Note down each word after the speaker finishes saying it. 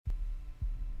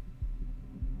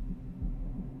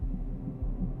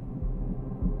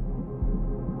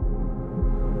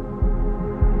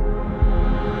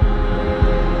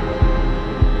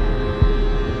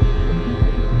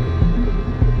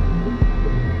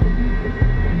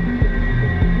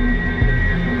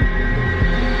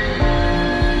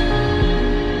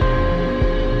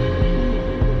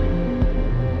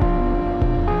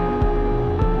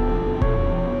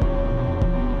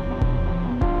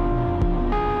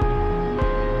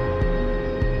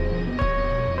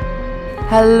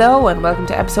Hello and welcome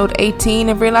to episode 18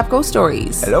 of Real Life Ghost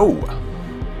Stories. Hello.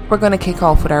 We're going to kick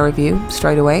off with our review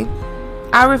straight away.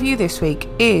 Our review this week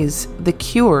is The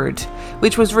Cured,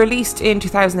 which was released in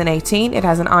 2018. It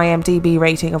has an IMDb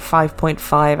rating of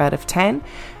 5.5 out of 10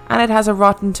 and it has a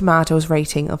Rotten Tomatoes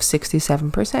rating of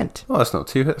 67%. Oh, that's not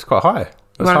too... That's quite high.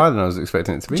 That's higher than I was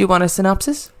expecting it to be. Do you want a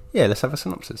synopsis? Yeah, let's have a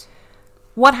synopsis.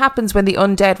 What happens when the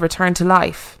undead return to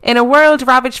life? In a world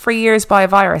ravaged for years by a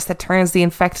virus that turns the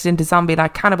infected into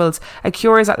zombie-like cannibals, a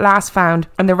cure is at last found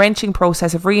and the wrenching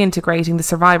process of reintegrating the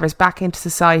survivors back into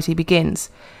society begins.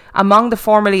 Among the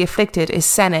formerly afflicted is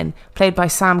Senan, played by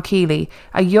Sam Keeley,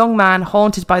 a young man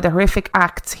haunted by the horrific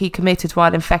acts he committed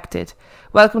while infected.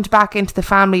 Welcomed back into the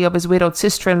family of his widowed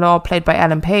sister-in-law, played by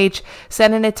Ellen Page,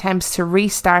 Senan attempts to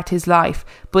restart his life,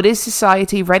 but is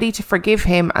society ready to forgive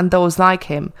him and those like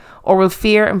him, or will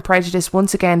fear and prejudice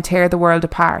once again tear the world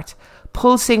apart?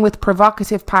 Pulsing with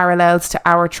provocative parallels to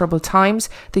our troubled times,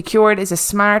 The Cured is a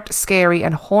smart, scary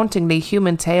and hauntingly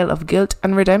human tale of guilt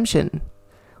and redemption.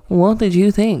 What did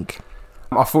you think?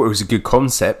 I thought it was a good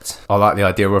concept. I like the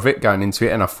idea of it going into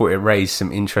it, and I thought it raised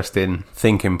some interesting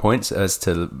thinking points as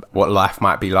to what life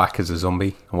might be like as a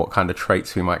zombie and what kind of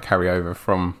traits we might carry over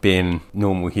from being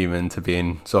normal human to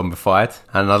being zombified.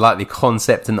 And I like the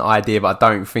concept and the idea, but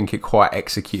I don't think it quite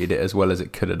executed it as well as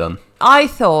it could have done. I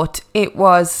thought it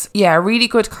was, a really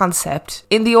good concept.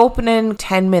 In the opening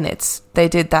 10 minutes, they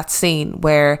did that scene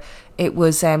where it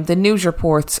was the news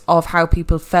reports of how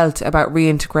people felt about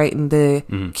reintegrating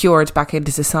the cured back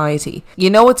into society.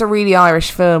 You know it's a really Irish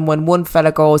film when one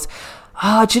fella goes,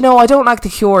 do you know, I don't like the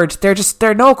cured.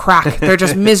 They're no crack. They're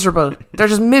just miserable. They're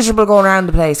just miserable going around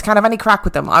the place. Can't have any crack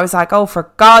with them. I was like, oh,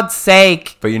 for God's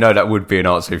sake. But you know that would be an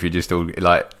answer if you just all,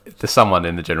 like, there's someone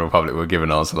in the general public would give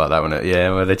an answer like that, wouldn't it?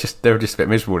 Yeah, well, they're just a bit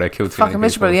miserable. They're killed too many fucking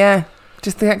miserable, people. yeah.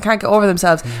 Just they can't get over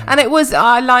themselves. And it was,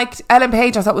 I liked Ellen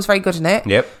Page. I thought was very good in it.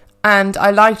 Yep. And I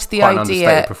liked the Quite an idea.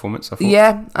 understated performance, I thought.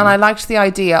 Yeah, and I liked the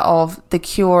idea of the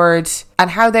cured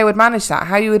and how they would manage that.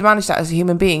 How you would manage that as a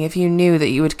human being if you knew that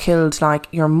you had killed like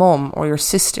your mum or your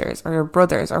sisters or your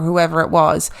brothers or whoever it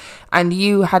was, and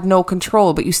you had no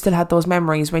control, but you still had those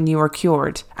memories when you were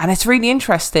cured. And it's really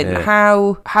interesting. Yeah.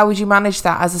 How would you manage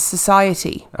that as a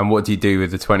society? And what do you do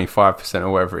with the 25%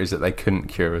 or whatever it is that they couldn't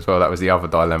cure as well? That was the other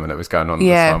dilemma that was going on at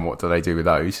the time. What do they do with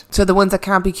those? So the ones that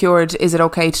can't be cured, is it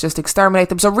okay to just exterminate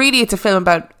them? So really it's a film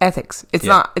about ethics. It's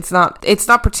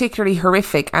not particularly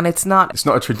horrific, and it's not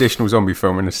a traditional zombie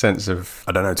film in the sense of,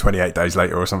 I don't know, 28 Days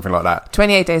Later or something like that.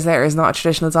 28 Days Later is not a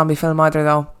traditional zombie film either,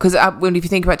 though, because if you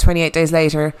think about 28 Days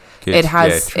Later,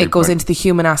 it goes into the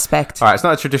human aspect. Alright, it's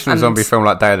not a traditional zombie film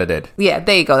like Day of the Dead. Yeah,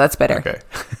 there you go, that's better. Okay.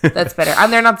 That's better.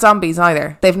 And they're not zombies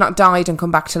either. They've not died and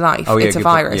come back to life. Oh, yeah, it's a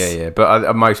virus. Yeah,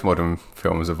 but most modern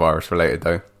films are virus related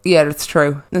though. Yeah, that's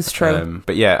true. That's true.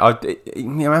 But yeah,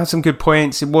 I had some good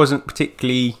points. It wasn't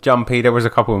particularly jumpy. There was a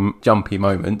couple of jumpy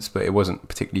moments, but it wasn't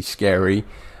particularly scary.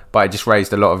 But it just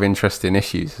raised a lot of interesting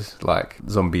issues, like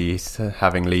zombies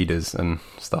having leaders and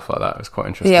stuff like that. It was quite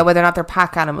interesting. Yeah, whether or not they're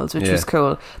pack animals, which was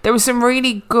cool. There was some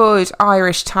really good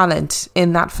Irish talent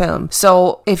in that film.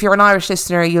 So if you're an Irish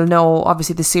listener, you'll know,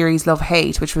 obviously, the series Love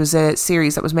Hate, which was a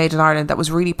series that was made in Ireland that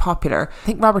was really popular. I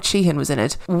think Robert Sheehan was in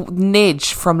it.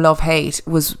 Nidge from Love Hate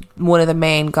was one of the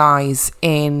main guys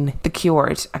in The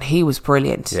Cured, and he was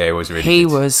brilliant. Yeah, he was really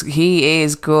good. He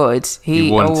is good.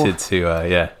 He wanted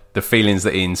to, the feelings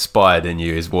that he inspired in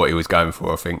you is what he was going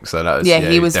for, I think. So that was,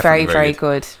 he was very, very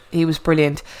good. He was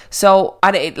brilliant. So,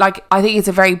 and I think it's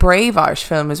a very brave Irish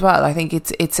film as well. I think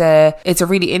it's a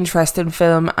really interesting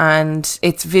film, and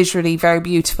it's visually very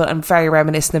beautiful and very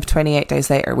reminiscent of 28 Days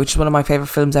Later, which is one of my favourite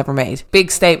films ever made.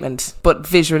 Big statement, but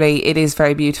visually it is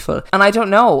very beautiful. And I don't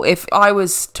know, if I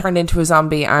was turned into a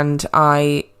zombie and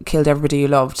I killed everybody you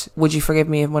loved, would you forgive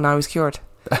me when I was cured?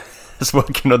 It's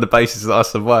working on the basis that I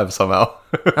survived somehow.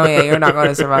 Oh yeah, you're not going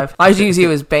to survive. I'd use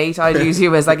you as bait. I'd use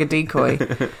you as like a decoy,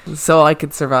 so I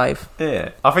could survive.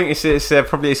 Yeah, I think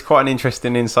it's quite an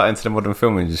interesting insight into the modern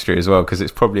film industry as well, because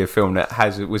it's probably a film that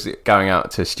was it going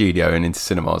out to studio and into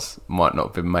cinemas might not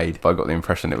have been made, but I got the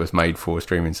impression it was made for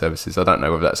streaming services. I don't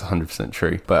know whether that's 100%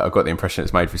 true, but I got the impression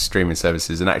it's made for streaming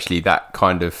services, and actually that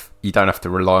kind of, you don't have to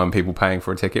rely on people paying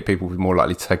for a ticket. People are more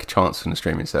likely to take a chance on a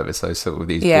streaming service. So sort of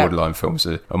these borderline films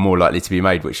are more likely to be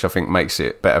made, which I think makes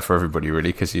it better for everybody,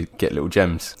 really, because you get little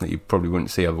gems that you probably wouldn't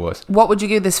see otherwise. What would you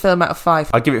give this film out of 5?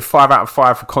 I'd give it 5 out of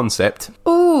 5 for concept.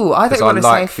 Ooh, I thought you were going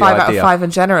to say 5 out of 5 in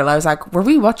general. I was like, were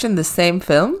we watching the same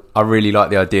film? I really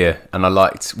liked the idea, and I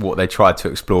liked what they tried to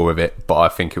explore with it, but I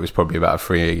think it was probably about a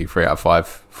 3 out of 5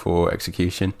 for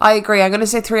execution. I agree. I'm going to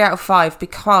say 3 out of 5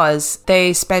 because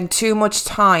they spend too much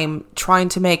time trying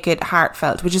to make it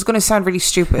heartfelt, which is going to sound really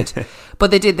stupid. But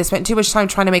they did. They spent too much time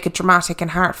trying to make it dramatic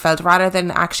and heartfelt rather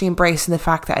than actually embracing the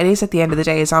fact that it is, at the end of the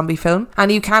day, a zombie film.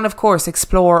 And you can, of course,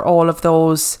 explore all of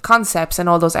those concepts and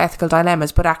all those ethical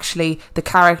dilemmas, but actually the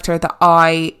character that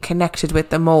I connected with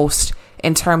the most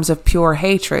in terms of pure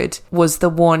hatred was the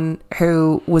one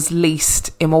who was least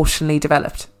emotionally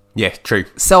developed. Yeah, true.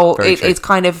 So true. It's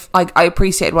kind of, I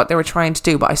appreciate what they were trying to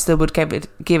do, but I still would give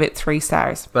it 3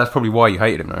 stars. But that's probably why you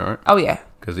hated him, though, right? Oh yeah.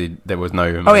 Because there was no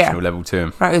emotional level to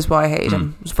him. That is why I hated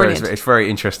him. It was brilliant. It's very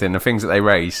interesting. The things that they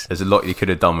raise, there's a lot you could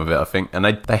have done with it, I think. And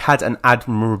they had an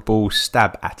admirable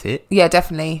stab at it. Yeah,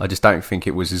 definitely. I just don't think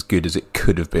it was as good as it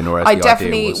could have been, or as I the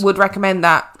definitely idea was. would recommend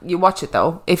that you watch it,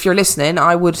 though. If you're listening,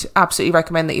 I would absolutely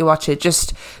recommend that you watch it.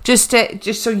 Just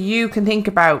so you can think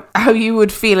about how you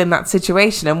would feel in that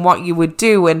situation and what you would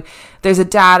do. And there's a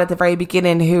dad at the very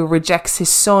beginning who rejects his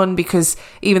son because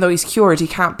even though he's cured, he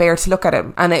can't bear to look at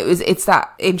him. And it's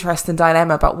that interesting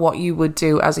dilemma about what you would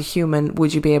do as a human.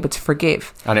 Would you be able to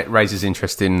forgive? And it raises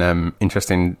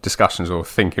interesting discussions or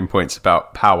thinking points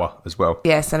about power as well.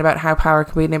 Yes, and about how power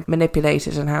can be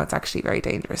manipulated and how it's actually very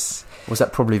dangerous. Was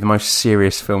that probably the most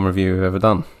serious film review we've ever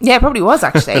done? Yeah, it probably was,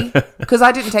 actually, because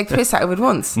I didn't take the piss out of it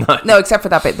once. No, except for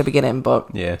that bit at the beginning,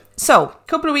 but... Yeah. So, a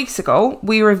couple of weeks ago,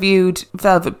 we reviewed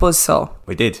Velvet Buzzsaw.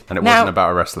 We did, and it wasn't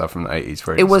about a wrestler from the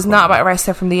 80s. It was not about a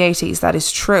wrestler from the 80s, that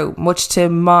is true, much to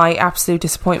my absolute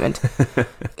disappointment.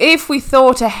 If we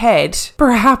thought ahead,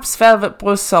 perhaps Velvet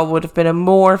Buzzsaw would have been a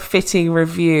more fitting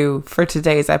review for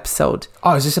today's episode.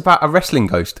 Oh, is this about a wrestling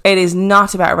ghost? It is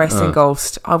not about a wrestling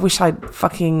ghost. I wish I'd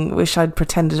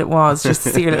pretended it was, just to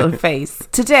see your little face.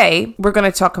 Today, we're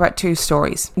going to talk about 2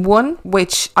 stories. One,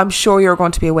 which I'm sure you're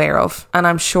going to be aware of, and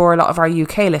I'm sure a lot of our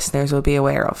UK listeners will be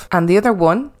aware of. And the other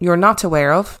one, you're not aware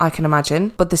of, I can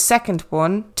imagine. But the second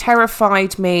one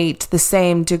terrified me to the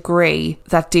same degree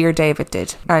that Dear David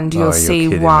did. And you'll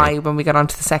see why when we get on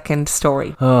to the second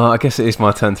story. Oh, I guess it is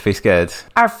my turn to be scared.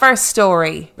 Our first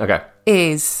story. Okay.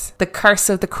 Is The Curse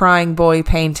of the Crying Boy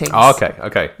paintings. Oh,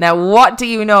 okay. Now, what do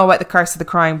you know about The Curse of the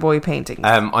Crying Boy paintings?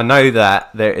 I know that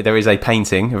there is a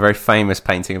painting, a very famous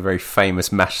painting, a very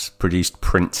famous mass-produced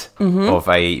print of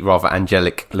a rather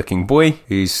angelic-looking boy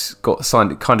who's got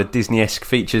kind of Disney-esque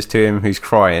features to him, who's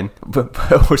crying, but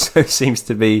also seems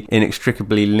to be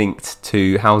inextricably linked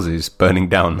to houses burning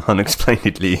down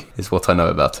unexplainedly, is what I know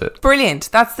about it. Brilliant.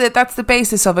 That's the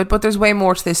basis of it, but there's way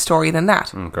more to this story than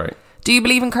that. Great. Do you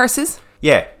believe in curses?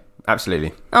 Yeah,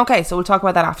 absolutely. Okay, so we'll talk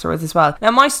about that afterwards as well.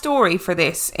 Now, my story for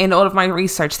this, in all of my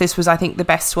research, this was, I think, the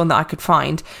best one that I could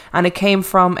find. And it came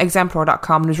from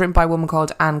Exemplar.com and it was written by a woman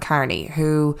called Anne Carney,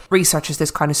 who researches this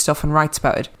kind of stuff and writes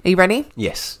about it. Are you ready?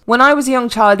 Yes. When I was a young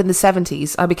child in the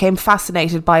 70s, I became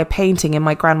fascinated by a painting in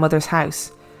my grandmother's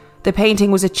house. The painting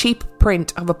was a cheap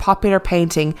print of a popular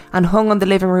painting and hung on the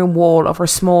living room wall of her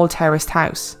small terraced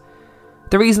house.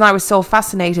 The reason I was so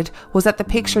fascinated was that the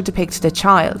picture depicted a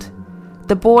child.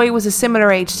 The boy was a similar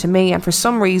age to me and for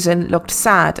some reason looked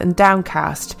sad and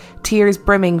downcast, tears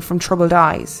brimming from troubled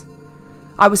eyes.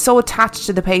 I was so attached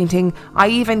to the painting, I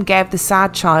even gave the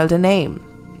sad child a name.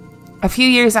 A few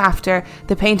years after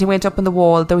the painting went up on the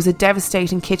wall, there was a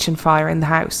devastating kitchen fire in the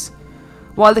house.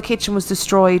 While the kitchen was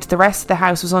destroyed, the rest of the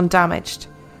house was undamaged.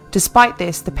 Despite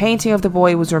this, the painting of the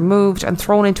boy was removed and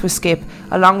thrown into a skip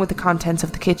along with the contents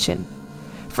of the kitchen.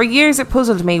 For years it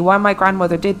puzzled me why my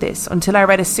grandmother did this until I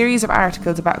read a series of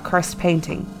articles about a cursed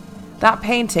painting. That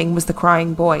painting was The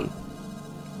Crying Boy.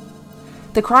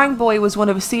 The Crying Boy was one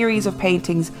of a series of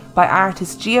paintings by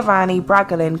artist Giovanni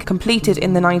Bragolin completed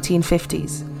in the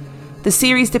 1950s. The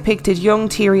series depicted young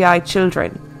teary-eyed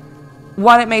children.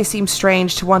 While it may seem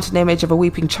strange to want an image of a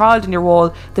weeping child on your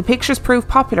wall, the pictures proved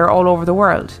popular all over the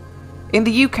world. In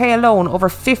the UK alone, over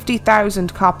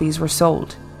 50,000 copies were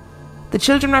sold. The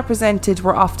children represented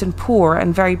were often poor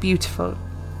and very beautiful.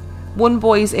 One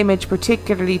boy's image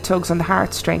particularly tugs on the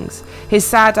heartstrings, his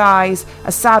sad eyes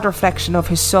a sad reflection of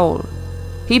his soul.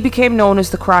 He became known as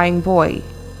the Crying Boy.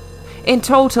 In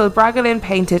total, Bragolin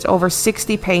painted over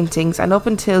 60 paintings, and up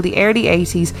until the early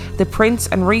 80s, the prints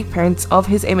and reprints of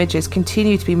his images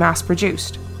continued to be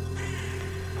mass-produced.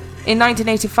 In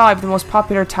 1985, the most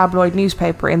popular tabloid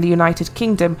newspaper in the United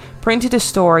Kingdom printed a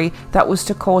story that was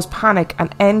to cause panic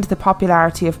and end the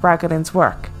popularity of Bragolin's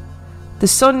work. The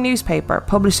Sun newspaper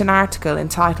published an article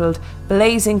entitled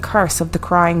 "Blazing Curse of the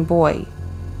Crying Boy."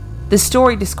 The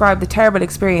story described the terrible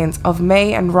experience of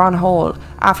May and Ron Hall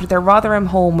after their Rotherham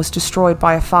home was destroyed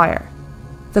by a fire.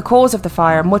 The cause of the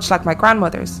fire, much like my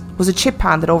grandmother's, was a chip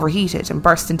pan that overheated and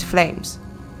burst into flames.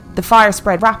 The fire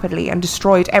spread rapidly and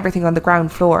destroyed everything on the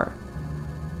ground floor.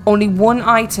 Only one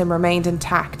item remained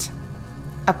intact: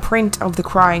 a print of the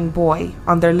crying boy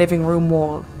on their living room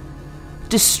wall.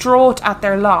 Distraught at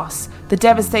their loss, the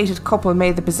devastated couple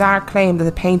made the bizarre claim that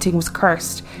the painting was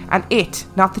cursed, and it,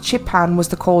 not the chip pan, was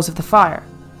the cause of the fire.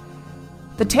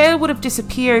 The tale would have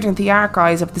disappeared into the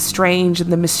archives of the strange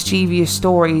and the mischievous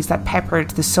stories that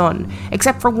peppered the Sun,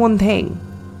 except for one thing.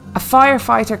 A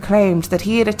firefighter claimed that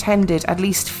he had attended at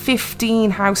least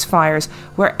 15 house fires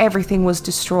where everything was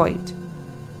destroyed.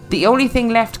 The only thing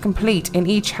left complete in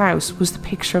each house was the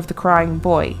picture of the crying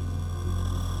boy.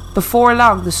 Before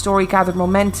long, the story gathered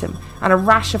momentum, and a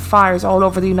rash of fires all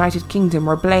over the United Kingdom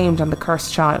were blamed on the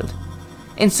cursed child.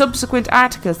 In subsequent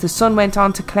articles, the Sun went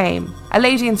on to claim a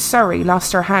lady in Surrey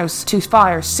lost her house to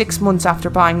fire 6 months after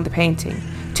buying the painting.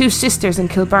 2 sisters in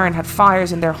Kilburn had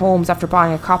fires in their homes after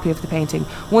buying a copy of the painting.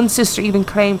 One sister even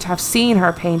claimed to have seen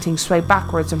her painting sway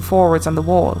backwards and forwards on the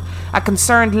wall. A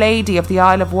concerned lady of the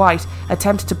Isle of Wight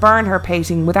attempted to burn her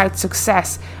painting without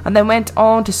success, and then went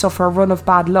on to suffer a run of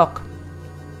bad luck.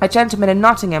 A gentleman in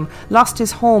Nottingham lost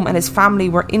his home and his family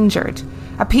were injured.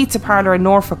 A pizza parlour in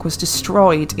Norfolk was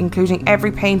destroyed, including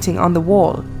every painting on the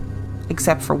wall,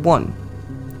 except for one.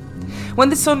 When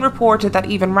the Sun reported that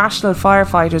even rational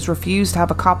firefighters refused to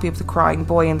have a copy of the crying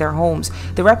boy in their homes,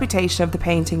 the reputation of the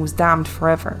painting was damned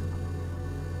forever.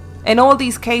 In all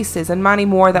these cases, and many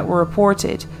more that were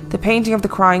reported, the painting of the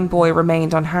crying boy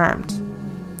remained unharmed.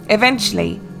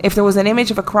 Eventually, if there was an image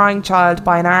of a crying child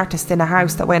by an artist in a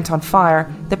house that went on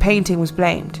fire, the painting was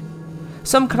blamed.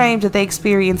 Some claimed that they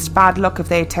experienced bad luck if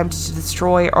they attempted to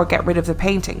destroy or get rid of the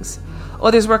paintings.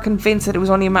 Others were convinced that it was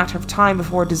only a matter of time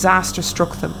before disaster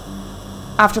struck them.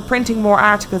 After printing more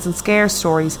articles and scare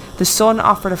stories, the Sun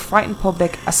offered a frightened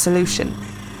public a solution.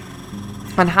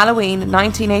 On Halloween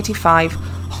 1985,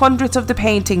 hundreds of the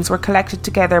paintings were collected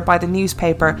together by the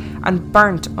newspaper and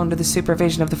burnt under the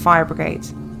supervision of the fire brigade.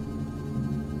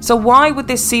 So why would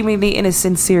this seemingly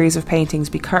innocent series of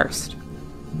paintings be cursed?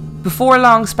 Before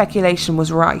long, speculation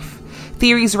was rife.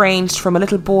 Theories ranged from a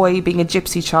little boy being a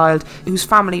gypsy child whose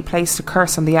family placed a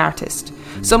curse on the artist.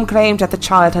 Some claimed that the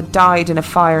child had died in a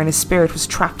fire and his spirit was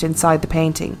trapped inside the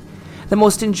painting. The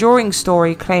most enduring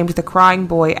story claimed the crying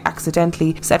boy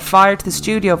accidentally set fire to the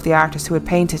studio of the artist who had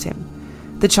painted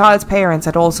him. The child's parents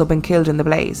had also been killed in the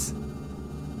blaze.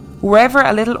 Wherever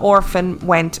a little orphan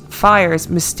went, fires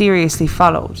mysteriously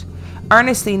followed,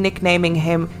 earnestly nicknaming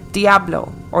him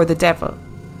Diablo, or the Devil.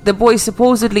 The boy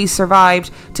supposedly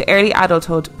survived to early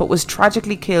adulthood, but was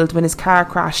tragically killed when his car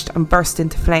crashed and burst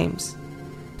into flames.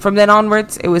 From then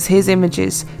onwards, it was his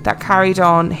images that carried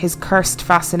on his cursed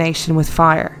fascination with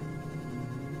fire.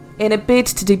 In a bid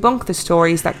to debunk the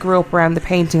stories that grew up around the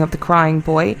painting of the crying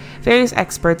boy, various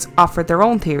experts offered their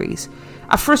own theories.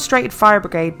 A frustrated fire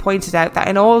brigade pointed out that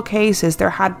in all cases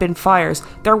there had been fires,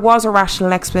 there was a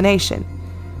rational explanation.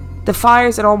 The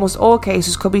fires in almost all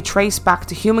cases could be traced back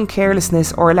to human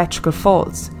carelessness or electrical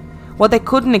faults. What they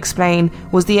couldn't explain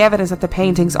was the evidence that the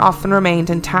paintings often remained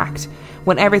intact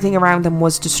when everything around them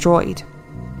was destroyed.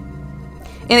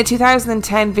 In a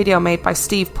 2010 video made by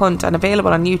Steve Punt and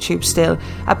available on YouTube still,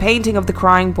 a painting of the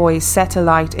crying boy is set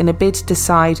alight in a bid to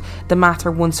decide the matter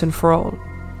once and for all.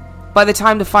 By the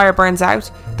time the fire burns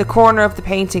out, the corner of the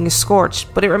painting is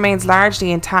scorched, but it remains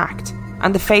largely intact,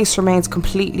 and the face remains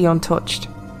completely untouched.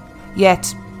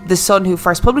 Yet, the Sun, who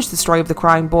first published the story of the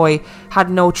crying boy, had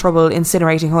no trouble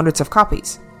incinerating hundreds of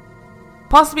copies.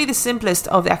 Possibly the simplest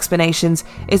of the explanations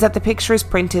is that the picture is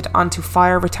printed onto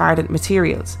fire-retardant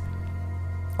materials.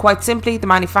 Quite simply, the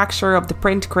manufacturer of the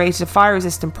print created a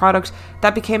fire-resistant product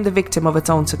that became the victim of its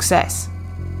own success.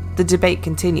 The debate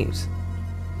continues.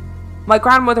 My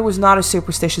grandmother was not a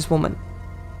superstitious woman.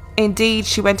 Indeed,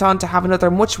 she went on to have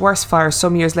another much worse fire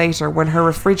some years later when her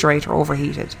refrigerator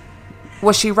overheated.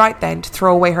 Was she right then to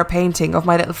throw away her painting of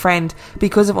my little friend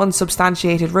because of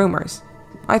unsubstantiated rumours?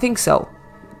 I think so.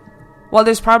 While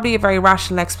there's probably a very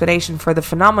rational explanation for the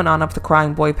phenomenon of the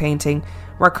crying boy painting,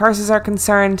 where curses are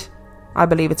concerned, I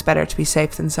believe it's better to be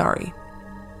safe than sorry.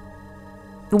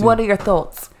 What are your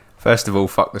thoughts? First of all,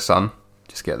 fuck the Sun.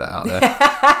 Just get that out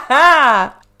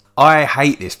there. I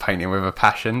hate this painting with a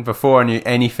passion. Before I knew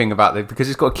anything about it, because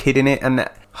it's got a kid in it, and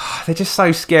they're just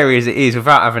so scary as it is,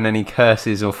 without having any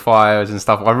curses or fires and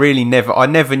stuff. I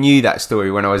never knew that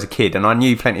story when I was a kid, and I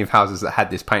knew plenty of houses that had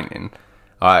this painting.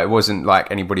 It wasn't like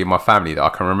anybody in my family that I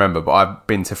can remember, but I've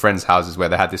been to friends' houses where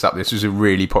they had this up. This was a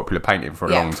really popular painting for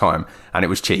a long time, and it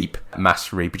was cheap,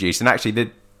 mass reproduced. And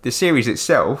actually, the series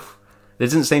itself, there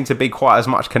doesn't seem to be quite as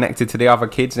much connected to the other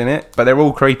kids in it, but they're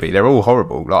all creepy. They're all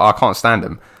horrible. Like, I can't stand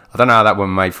them. I don't know how that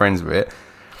woman made friends with it.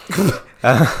 She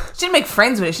didn't make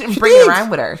friends with it. She didn't bring it around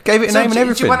with her. Gave it a name and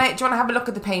everything. Do you want to have a look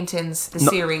at the paintings, the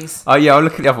series? Oh yeah, I'll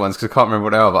look at the other ones because I can't remember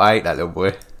what they are. But I hate that little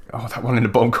boy. Oh, that one in the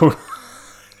bottom corner.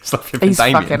 It's like He's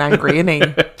Damien. fucking angry, isn't he?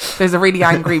 There's a really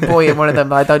angry boy in one of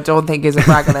them. I don't think is a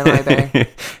brag on him either.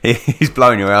 He's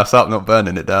blowing your house up, not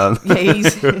burning it down. Yeah,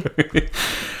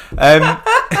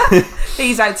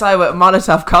 he's outside with a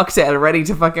Molotov cocktail ready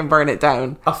to fucking burn it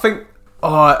down. I think,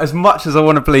 as much as I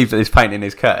want to believe that this painting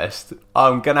is cursed,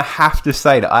 I'm going to have to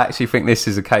say that I actually think this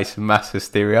is a case of mass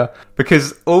hysteria.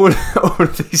 Because all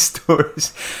of these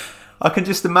stories, I can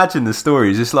just imagine the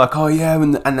stories. It's like, oh yeah,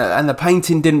 and the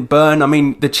painting didn't burn. I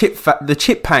mean, the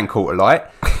chip pan caught alight,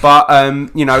 but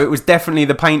it was definitely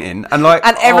the painting. And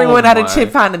everyone had a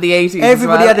chip pan in the 80s.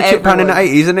 Everybody had a chip pan in the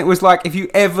 80s, and it was like, if you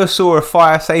ever saw a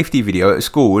fire safety video at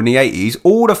school in the 80s,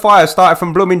 all the fires started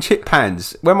from blooming chip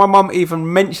pans. When my mum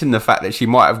even mentioned the fact that she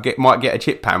might get a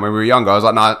chip pan when we were younger, I was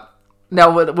like, no,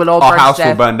 we'll all our house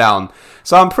will burn down.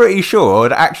 So I'm pretty sure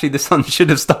that actually the Sun should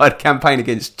have started a campaign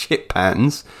against chip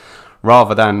pans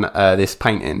rather than this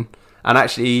painting. And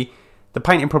actually, the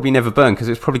painting probably never burned because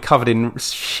it was probably covered in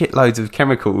shitloads of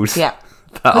chemicals. Yeah,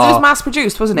 because it was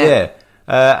mass-produced, wasn't it?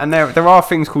 Yeah. And there are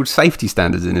things called safety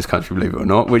standards in this country, believe it or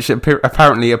not, which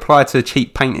apparently apply to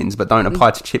cheap paintings but don't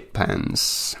apply to chip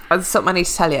pans. That's something I need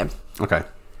to tell you. Okay.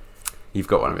 You've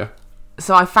got one of you.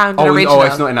 So I found an original. Oh,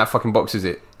 it's not in that fucking box, is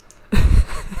it?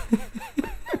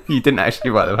 You didn't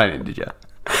actually write the painting, did you?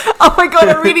 Oh my god,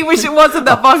 I really wish it was in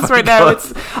that box right now.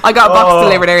 I got a box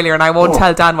delivered earlier and I won't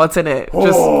tell Dan what's in it,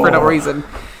 just for no reason.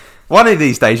 One of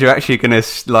these days you're actually going to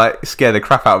scare the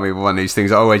crap out of me with one of these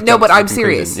things. No, but I'm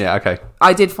serious. Yeah, okay.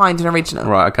 I did find an original.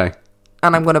 Right, okay.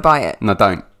 And I'm going to buy it. No,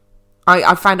 don't.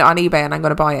 I found it on eBay and I'm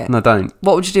going to buy it. No, don't.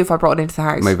 What would you do if I brought it into the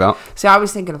house? Move out. See, I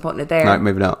was thinking of putting it there. No,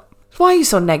 move it out. Why are you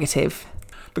so negative?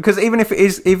 Because even if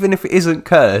it isn't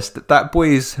cursed, that boy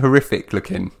is horrific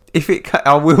looking.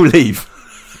 I will leave.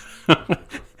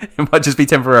 It might just be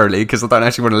temporarily because I don't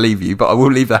actually want to leave you, but I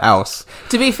will leave the house.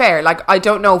 To be fair, I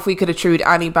don't know if we could attribute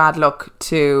any bad luck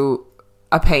to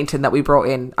a painting that we brought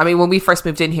in. I mean, when we first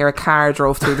moved in here, a car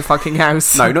drove through the fucking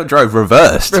house. No, not drove,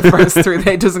 reversed. Reversed through.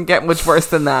 It doesn't get much worse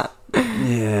than that.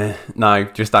 Yeah. No,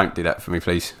 just don't do that for me,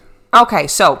 please. Okay,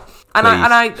 so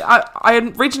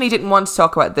I originally didn't want to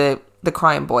talk about the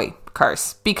crying boy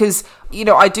curse because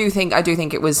I do think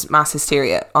it was mass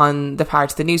hysteria on the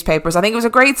part of the newspapers. I think it was a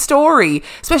great story,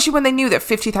 especially when they knew that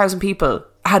 50,000 people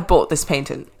had bought this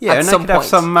painting. Yeah, and they could have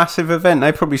some massive event.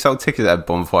 They probably sold tickets at a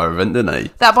bonfire event, didn't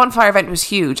they? That bonfire event was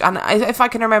huge, and if I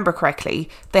can remember correctly,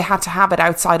 they had to have it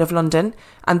outside of London,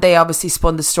 and they obviously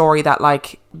spun the story that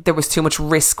there was too much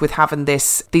risk with having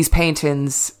these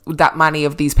paintings, that many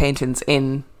of these paintings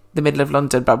in the middle of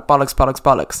London, but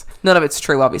bollocks. None of it's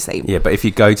true, obviously. Yeah, but if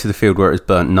you go to the field where it was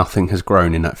burnt, nothing has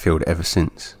grown in that field ever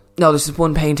since. No, there's just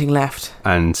one painting left.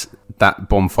 And that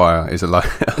bonfire is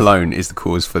alone is the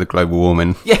cause for the global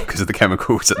warming. Yeah. Because of the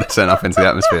chemicals that they send up into the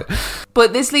atmosphere.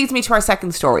 But this leads me to our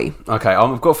second story. Okay,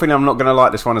 I've got a feeling I'm not going to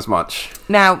like this one as much.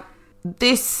 Now,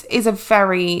 this is a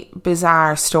very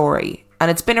bizarre story,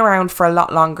 and it's been around for a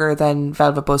lot longer than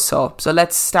Velvet Buzzsaw. So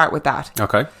let's start with that.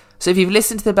 Okay. So if you've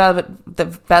listened to the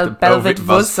Velvet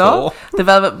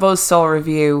Buzzsaw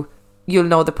review, you'll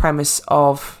know the premise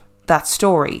of that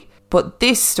story. But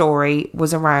this story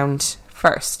was around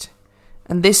first.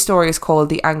 And this story is called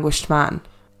The Anguished Man.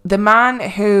 The man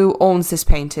who owns this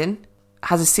painting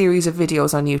has a series of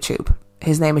videos on YouTube.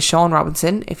 His name is Sean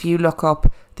Robinson. If you look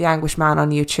up The Anguished Man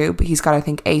on YouTube, he's got, I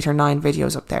think, 8 or 9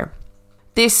 videos up there.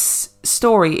 This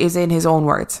story is in his own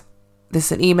words.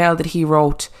 This is an email that he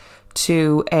wrote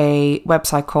to a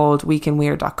website called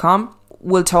weekinweird.com.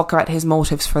 We'll talk about his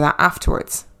motives for that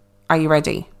afterwards. Are you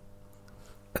ready?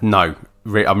 No,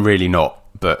 I'm really not,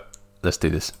 but let's do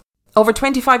this. Over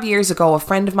 25 years ago, a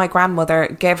friend of my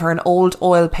grandmother gave her an old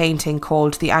oil painting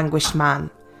called The Anguished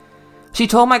Man. She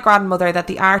told my grandmother that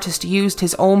the artist used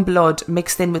his own blood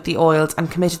mixed in with the oils and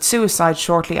committed suicide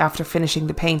shortly after finishing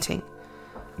the painting.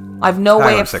 I've no way of...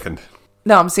 Hang on a second.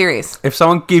 No, I'm serious. If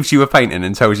someone gives you a painting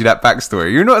and tells you that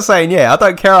backstory, you're not saying, yeah, I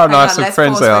don't care how nice of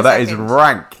friends they are. That is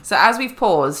rank. So as we've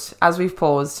paused,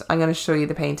 I'm going to show you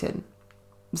the painting.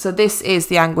 So this is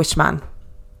The Anguished Man.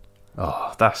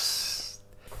 Oh, that's...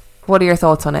 What are your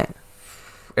thoughts on it?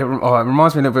 It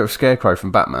reminds me a little bit of Scarecrow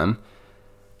from Batman.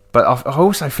 But I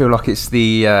also feel like it's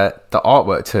the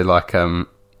artwork to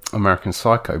American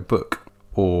Psycho book.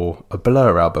 or a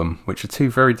Blur album, which are two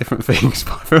very different things.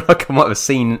 But I feel like I might have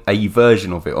seen a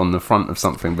version of it on the front of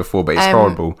something before, but it's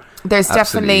horrible. There's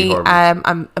Absolutely definitely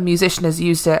horrible. a musician has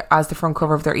used it as the front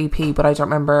cover of their EP, but I don't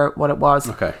remember what it was.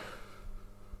 Okay.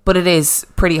 But it is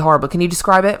pretty horrible. Can you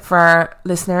describe it for our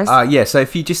listeners? Yeah, so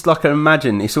if you just like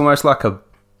imagine, it's almost like a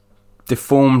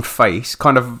deformed face,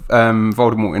 kind of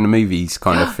Voldemort in the movies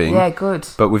kind of thing. Yeah, good.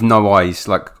 But with no eyes,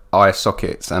 like eye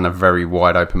sockets and a very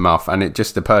wide open mouth, and it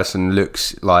just the person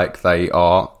looks like they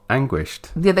are anguished.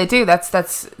 Yeah, they do. That's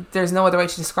there's no other way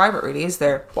to describe it, really, is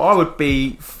there? But I would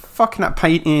be fucking that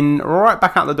painting right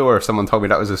back out the door if someone told me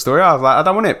that was a story. I was like, I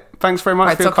don't want it. Thanks very much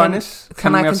Right, for your so kindness.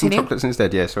 can we I have some continue? chocolates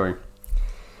instead? Yeah, sorry.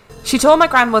 She told my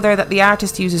grandmother that the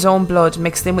artist used his own blood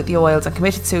mixed in with the oils and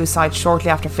committed suicide shortly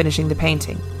after finishing the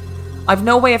painting. I've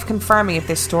no way of confirming if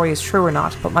this story is true or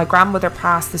not, but my grandmother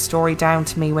passed the story down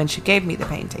to me when she gave me the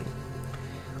painting.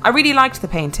 I really liked the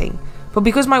painting, but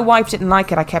because my wife didn't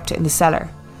like it, I kept it in the cellar.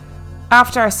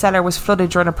 After our cellar was flooded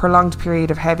during a prolonged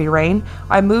period of heavy rain,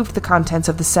 I moved the contents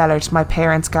of the cellar to my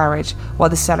parents' garage while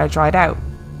the cellar dried out.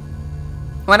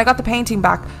 When I got the painting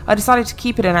back, I decided to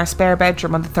keep it in our spare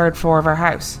bedroom on the 3rd floor of our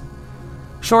house.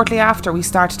 Shortly after, we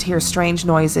started to hear strange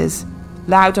noises,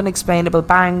 loud unexplainable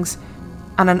bangs,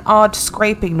 and an odd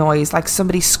scraping noise like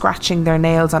somebody scratching their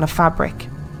nails on a fabric.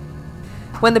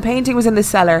 When the painting was in the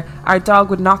cellar, our dog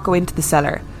would not go into the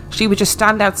cellar. She would just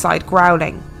stand outside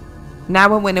growling.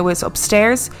 Now and when it was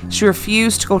upstairs, she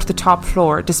refused to go to the top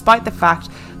floor, despite the fact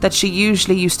that she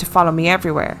usually used to follow me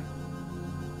everywhere.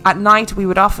 At night, we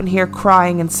would often hear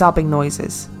crying and sobbing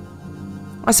noises.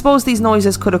 I suppose these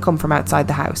noises could have come from outside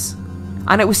the house,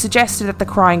 and it was suggested that the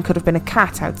crying could have been a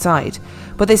cat outside,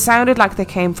 but they sounded like they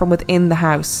came from within the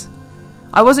house.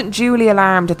 I wasn't duly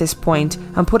alarmed at this point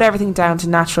and put everything down to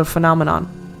natural phenomenon.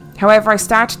 However, I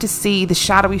started to see the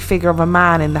shadowy figure of a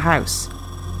man in the house.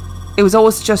 It was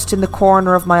always just in the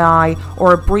corner of my eye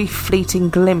or a brief fleeting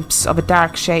glimpse of a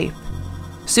dark shape.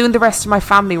 Soon the rest of my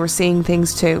family were seeing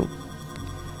things too.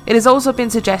 It has also been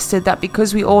suggested that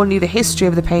because we all knew the history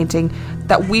of the painting,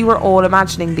 that we were all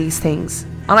imagining these things.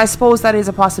 And I suppose that is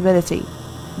a possibility,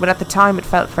 but at the time it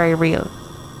felt very real.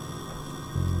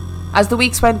 As the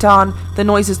weeks went on, the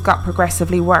noises got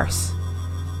progressively worse.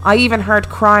 I even heard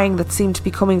crying that seemed to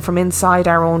be coming from inside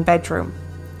our own bedroom.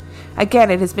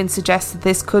 Again, it has been suggested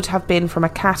this could have been from a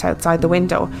cat outside the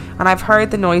window, and I've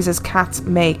heard the noises cats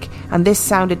make, and this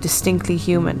sounded distinctly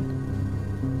human.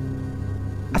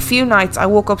 A few nights I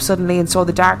woke up suddenly and saw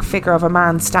the dark figure of a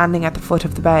man standing at the foot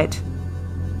of the bed.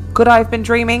 Could I have been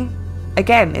dreaming?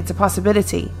 Again, it's a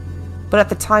possibility, but at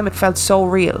the time it felt so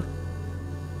real.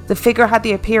 The figure had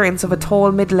the appearance of a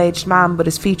tall middle-aged man, but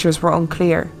his features were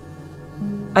unclear.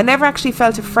 I never actually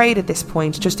felt afraid at this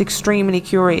point, just extremely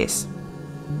curious.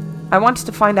 I wanted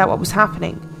to find out what was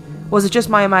happening. Was it just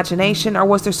my imagination, or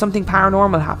was there something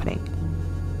paranormal happening?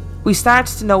 We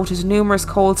started to notice numerous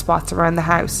cold spots around the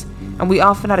house, and we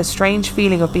often had a strange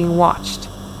feeling of being watched.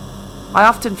 I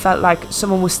often felt like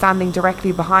someone was standing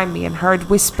directly behind me and heard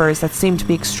whispers that seemed to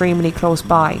be extremely close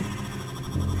by.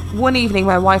 One evening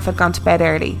my wife had gone to bed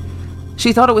early.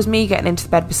 She thought it was me getting into the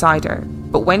bed beside her,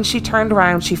 but when she turned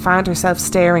around she found herself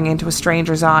staring into a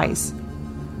stranger's eyes.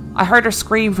 I heard her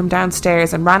scream from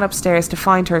downstairs and ran upstairs to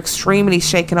find her extremely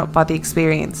shaken up by the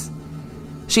experience.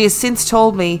 She has since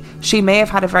told me she may have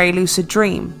had a very lucid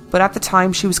dream, but at the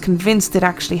time she was convinced it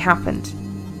actually happened.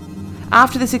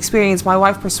 After this experience, my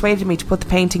wife persuaded me to put the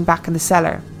painting back in the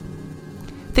cellar.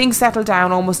 Things settled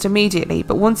down almost immediately,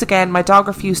 but once again my dog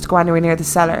refused to go anywhere near the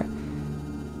cellar.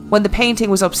 When the painting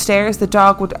was upstairs, the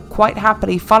dog would quite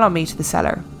happily follow me to the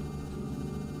cellar.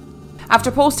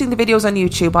 After posting the videos on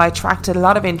YouTube, I attracted a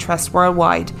lot of interest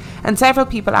worldwide, and several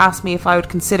people asked me if I would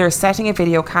consider setting a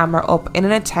video camera up in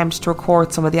an attempt to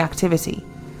record some of the activity.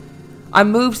 I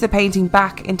moved the painting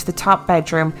back into the top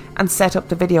bedroom and set up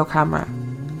the video camera.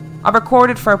 I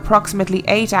recorded for approximately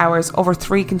 8 hours over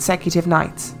 3 consecutive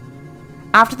nights.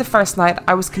 After the first night,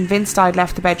 I was convinced I'd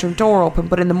left the bedroom door open,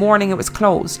 but in the morning it was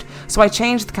closed, so I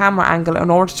changed the camera angle in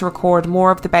order to record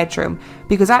more of the bedroom,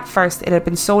 because at first it had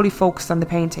been solely focused on the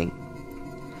painting.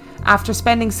 After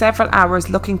spending several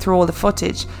hours looking through all the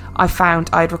footage, I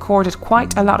found I'd recorded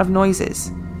quite a lot of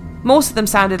noises. Most of them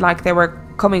sounded like they were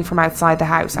coming from outside the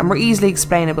house and were easily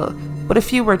explainable, but a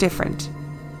few were different.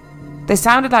 They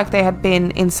sounded like they had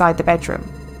been inside the bedroom.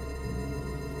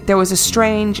 There was a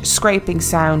strange scraping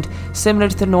sound similar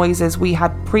to the noises we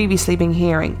had previously been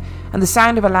hearing, and the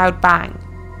sound of a loud bang,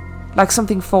 like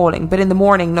something falling, but in the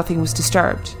morning nothing was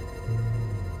disturbed.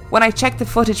 When I checked the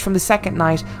footage from the second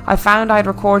night, I found I'd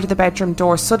recorded the bedroom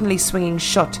door suddenly swinging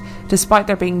shut, despite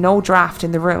there being no draft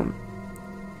in the room.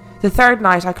 The third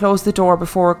night I closed the door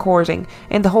before recording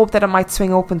in the hope that it might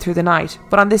swing open through the night,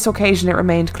 but on this occasion it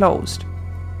remained closed.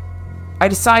 I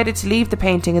decided to leave the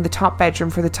painting in the top bedroom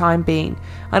for the time being,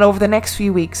 and over the next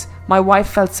few weeks my wife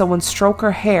felt someone stroke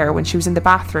her hair when she was in the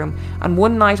bathroom, and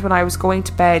one night when I was going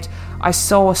to bed I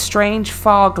saw a strange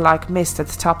fog-like mist at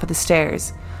the top of the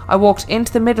stairs. I walked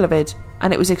into the middle of it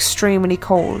and it was extremely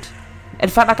cold. It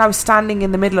felt like I was standing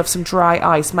in the middle of some dry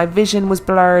ice. My vision was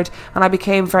blurred and I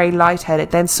became very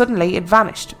lightheaded. Then suddenly it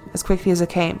vanished as quickly as it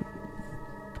came.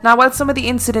 Now, while some of the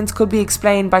incidents could be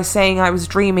explained by saying I was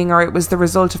dreaming or it was the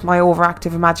result of my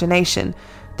overactive imagination,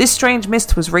 this strange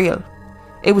mist was real.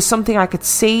 It was something I could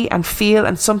see and feel,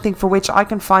 and something for which I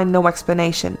can find no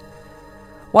explanation.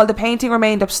 While the painting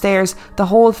remained upstairs, the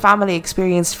whole family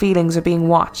experienced feelings of being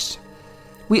watched.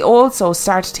 We also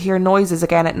started to hear noises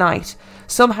again at night.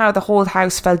 Somehow the whole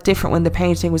house felt different when the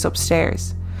painting was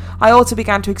upstairs. I also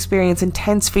began to experience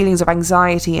intense feelings of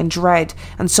anxiety and dread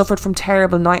and suffered from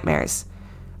terrible nightmares.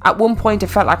 At one point it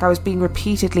felt like I was being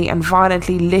repeatedly and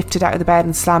violently lifted out of the bed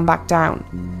and slammed back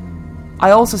down.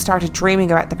 I also started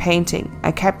dreaming about the painting.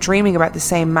 I kept dreaming about the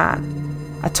same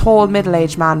man. A tall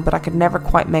middle-aged man, but I could never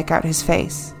quite make out his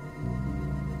face.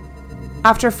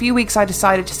 After a few weeks I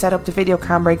decided to set up the video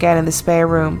camera again in the spare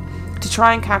room to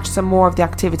try and catch some more of the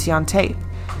activity on tape.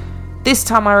 This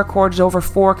time I recorded over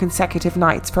 4 consecutive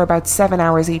nights for about 7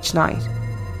 hours each night.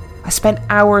 I spent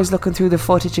hours looking through the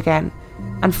footage again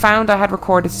and found I had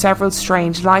recorded several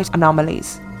strange light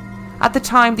anomalies. At the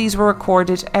time these were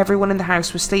recorded, everyone in the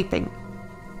house was sleeping.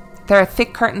 There are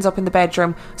thick curtains up in the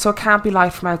bedroom, so it can't be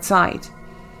light from outside.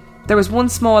 There was one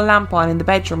small lamp on in the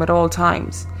bedroom at all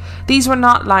times. These were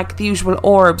not like the usual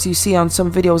orbs you see on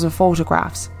some videos and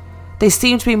photographs. They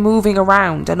seemed to be moving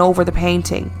around and over the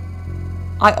painting.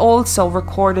 I also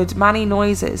recorded many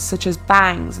noises such as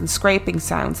bangs and scraping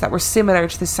sounds that were similar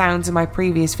to the sounds in my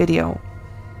previous video.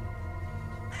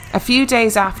 A few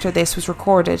days after this was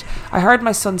recorded, I heard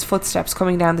my son's footsteps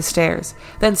coming down the stairs.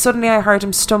 Then suddenly I heard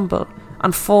him stumble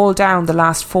and fall down the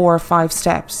last 4 or 5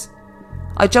 steps.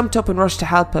 I jumped up and rushed to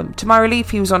help him. To my relief,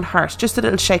 he was unhurt, just a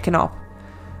little shaken up.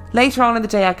 Later on in the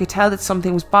day I could tell that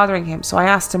something was bothering him, so I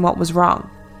asked him what was wrong.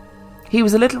 He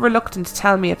was a little reluctant to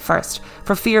tell me at first,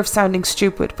 for fear of sounding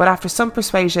stupid, but after some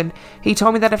persuasion, he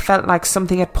told me that it felt like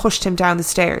something had pushed him down the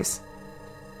stairs.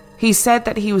 He said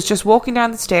that he was just walking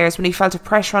down the stairs when he felt a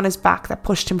pressure on his back that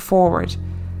pushed him forward.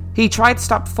 He tried to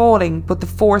stop falling, but the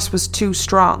force was too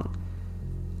strong.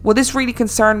 Well, this really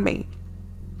concerned me.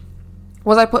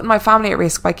 Was I putting my family at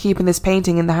risk by keeping this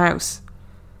painting in the house?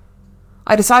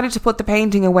 I decided to put the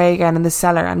painting away again in the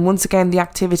cellar, and once again the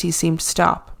activity seemed to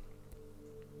stop.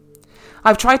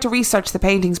 I've tried to research the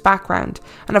painting's background,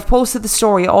 and I've posted the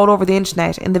story all over the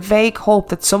internet in the vague hope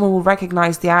that someone will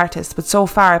recognise the artist, but so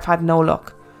far I've had no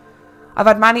luck. I've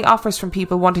had many offers from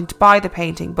people wanting to buy the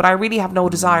painting, but I really have no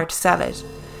desire to sell it.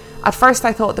 At first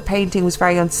I thought the painting was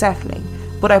very unsettling,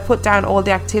 but I put down all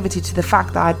the activity to the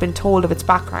fact that I had been told of its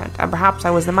background, and perhaps I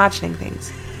was imagining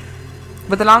things.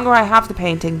 But the longer I have the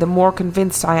painting, the more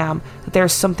convinced I am that there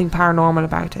is something paranormal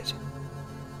about it.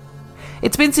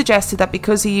 It's been suggested that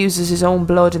because he uses his own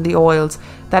blood in the oils,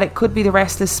 that it could be the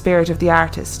restless spirit of the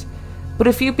artist. But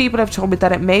a few people have told me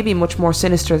that it may be much more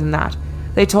sinister than that.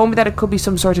 They told me that it could be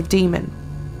some sort of demon.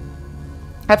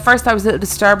 At first I was a little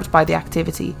disturbed by the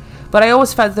activity, but I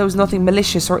always felt there was nothing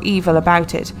malicious or evil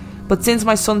about it. But since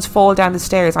my son's fall down the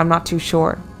stairs, I'm not too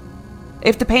sure.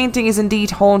 If the painting is indeed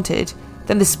haunted,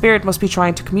 then the spirit must be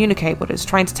trying to communicate with us,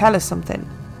 trying to tell us something.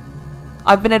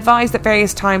 I've been advised at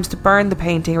various times to burn the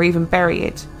painting or even bury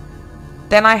it.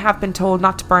 Then I have been told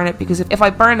not to burn it because if I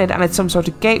burn it and it's some sort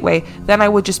of gateway, then I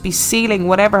would just be sealing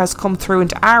whatever has come through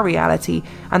into our reality,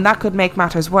 and that could make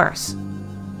matters worse.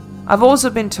 I've also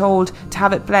been told to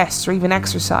have it blessed or even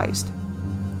exorcised.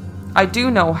 I do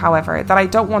know, however, that I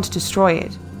don't want to destroy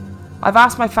it. I've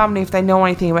asked my family if they know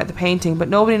anything about the painting, but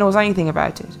nobody knows anything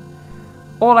about it.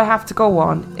 All I have to go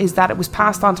on is that it was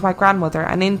passed on to my grandmother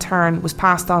and in turn was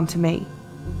passed on to me.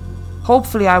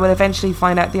 Hopefully I will eventually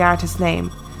find out the artist's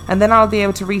name, and then I'll be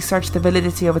able to research the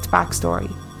validity of its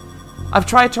backstory. I've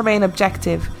tried to remain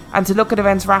objective and to look at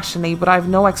events rationally, but I have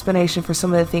no explanation for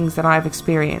some of the things that I've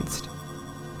experienced.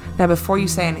 Now, before you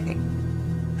say anything,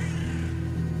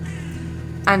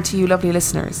 and to you lovely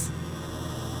listeners,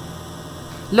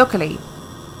 luckily,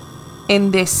 in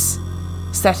this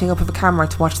setting up of a camera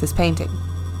to watch this painting,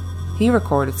 he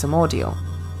recorded some audio.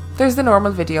 There's the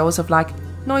normal videos of like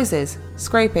noises,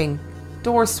 scraping,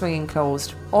 doors swinging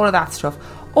closed, all of that stuff,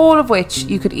 all of which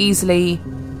you could easily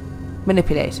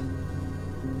manipulate.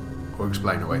 Or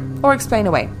explain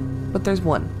away. But there's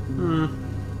one.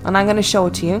 And I'm going to show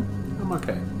it to you. I'm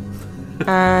okay.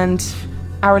 And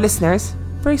our listeners,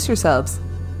 brace yourselves.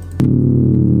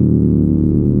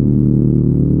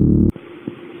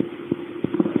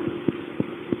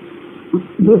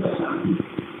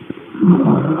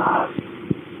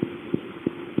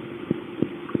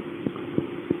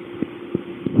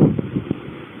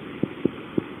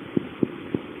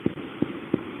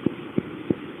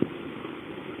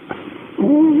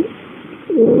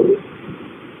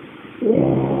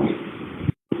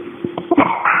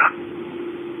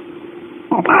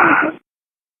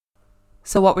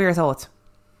 So what were your thoughts?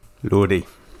 Lordy.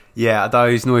 Yeah,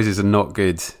 those noises are not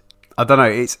good. I don't know,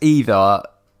 it's either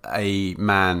a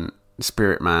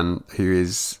spirit man who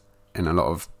is in a lot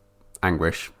of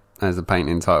anguish, as the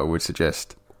painting title would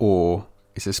suggest, or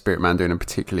it's a spirit man doing a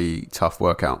particularly tough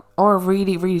workout. Or a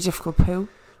really, really difficult poo.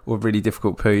 Or really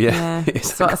difficult poo, yeah.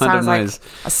 It's so it sounds like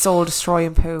a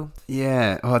soul-destroying poo.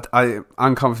 Yeah,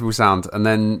 uncomfortable sound. And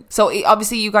then... So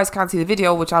obviously you guys can't see the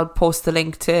video, which I'll post the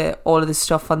link to all of this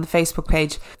stuff on the Facebook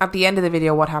page. At the end of the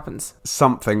video, what happens?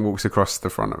 Something walks across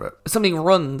the front of it. Something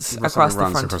runs across the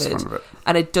front of it.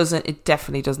 And it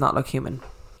definitely does not look human.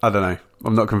 I don't know.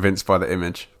 I'm not convinced by the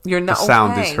image. You're not. The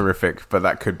sound is horrific, but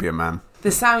that could be a man.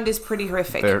 The sound is pretty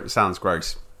horrific. It sounds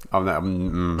gross.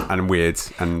 And weird.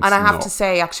 And I have to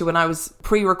say, actually, when I was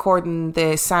pre-recording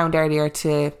the sound earlier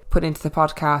to put into the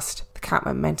podcast, the cat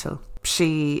went mental.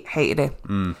 She hated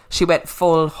it. She went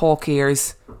full hawk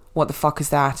ears. What the fuck is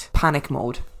that? Panic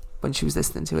mode when she was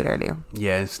listening to it earlier.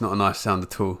 Yeah, it's not a nice sound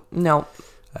at all. No.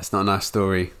 That's not a nice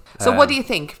story. So what do you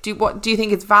think? Do you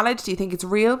think it's valid? Do you think it's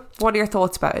real? What are your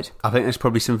thoughts about it? I think there's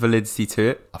probably some validity to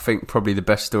it. I think probably the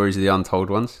best stories are the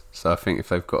untold ones. So I think if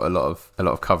they've got a lot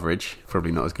of coverage,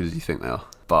 probably not as good as you think they are.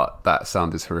 But that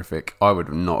sound is horrific. I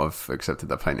would not have accepted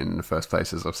that painting in the first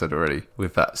place, as I've said already,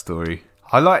 with that story.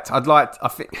 I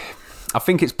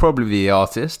think it's probably the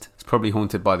artist. It's probably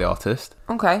haunted by the artist.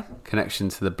 Okay. Connection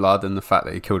to the blood and the fact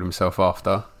that he killed himself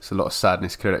after. There's a lot of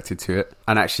sadness connected to it.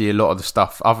 And actually a lot of the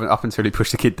stuff, up until he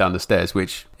pushed the kid down the stairs,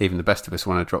 which even the best of us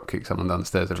want to drop kick someone down the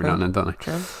stairs every now and then, don't they?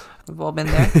 True. We've all been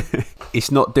there.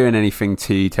 It's not doing anything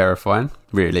too terrifying,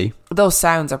 really. Those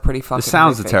sounds are pretty fucking The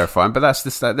sounds horrific. are terrifying, but that's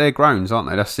just they're groans, aren't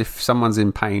they? That's if someone's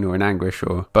in pain or in anguish,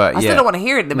 or. But I still don't want to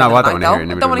hear it in the middle I of the don't night, want to hear it in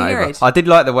the middle of the night. I did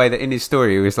like the way that in his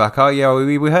story he was like, "Oh yeah,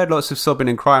 we heard lots of sobbing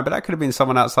and crying, but that could have been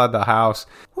someone outside the house.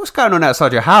 What's going on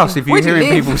outside your house if you're hearing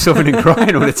people sobbing and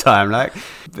crying all the time?" Like,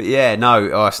 but yeah,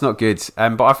 no, it's not good.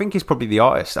 But I think he's probably the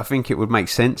artist. I think it would make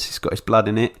sense. He's got his blood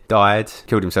in it.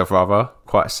 Killed himself rather.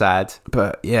 Quite sad,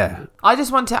 but yeah. I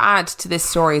just want to add to this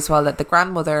story as well that the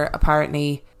grandmother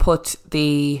apparently put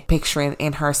the picture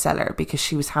in her cellar because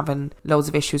she was having loads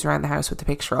of issues around the house with the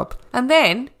picture up. And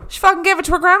then she fucking gave it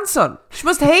to her grandson. She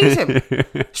must hate him.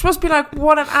 She must be like,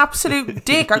 what an absolute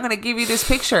dick. I'm going to give you this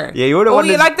picture. Yeah, you're the one.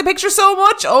 You like the picture so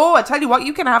much? Oh, I tell you what,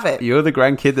 you can have it. You're the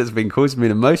grandkid that's been causing me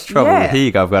the most trouble. Yeah. Here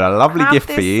you go. I've got a lovely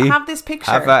gift for you. Have this picture.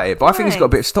 Have at it. But I think he's got a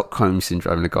bit of Stockholm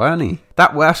syndrome, the guy, hasn't he?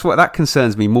 That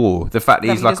concerns me more. The fact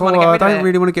that he's like, I don't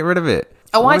really want to get rid of it.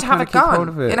 Oh, I'd have it gone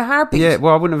in a heartbeat. Yeah,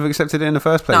 well, I wouldn't have accepted it in the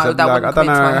first place. No, I'd be like, I don't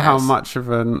know how much of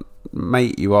a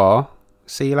mate you are.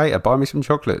 See you later. Buy me some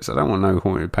chocolates. I don't want no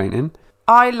haunted painting.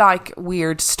 I like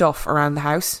weird stuff around the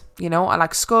house. You know, I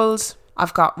like skulls.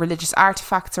 I've got religious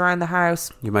artifacts around the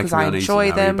house because I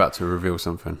enjoy them. You're about to reveal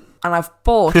something. And I've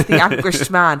bought the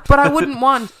Anguished Man, but I wouldn't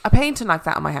want a painting like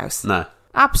that in my house. No.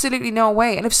 Absolutely no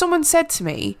way. And if someone said to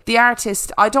me, the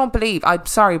artist, I'm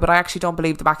sorry, but I actually don't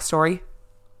believe the backstory.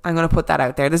 I'm going to put that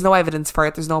out there. There's no evidence for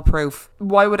it. There's no proof.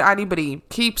 Why would anybody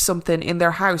keep something in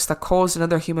their house that caused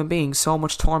another human being so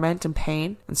much torment and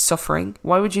pain and suffering?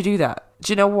 Why would you do that?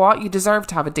 Do you know what? You deserve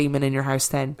to have a demon in your house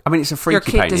then. I mean, it's a freaky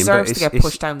painting. Your kid deserves to get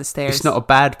pushed down the stairs. It's not a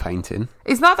bad painting.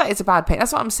 It's not that it's a bad painting.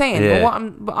 That's what I'm saying. Yeah.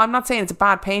 But I'm not saying it's a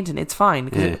bad painting. It's fine.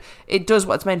 Because it does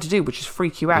what it's meant to do, which is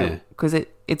freak you out. Because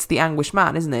it's the Anguished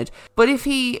Man, isn't it? But if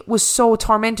he was so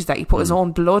tormented that he put his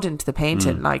own blood into the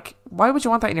painting, like, why would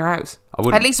you want that in your house? I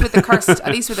wouldn't. At least with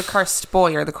the cursed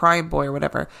boy or the crying boy or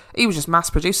whatever. He was just mass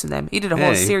producing them. He did a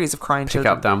whole series of crying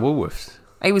children. Pick up Dan Woolworths.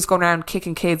 He was going around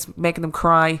kicking kids, making them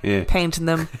cry, painting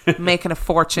them, making a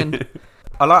fortune.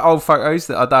 I like old photos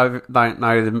that I don't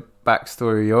know the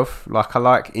backstory of. Like, I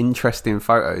like interesting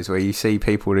photos where you see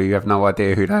people who you have no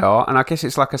idea who they are. And I guess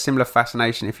it's like a similar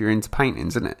fascination if you're into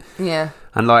paintings, isn't it? Yeah.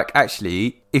 And like,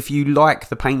 actually, if you like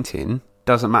the painting,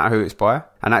 doesn't matter who it's by.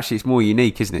 And actually, it's more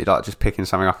unique, isn't it? Like just picking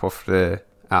something up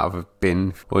out of a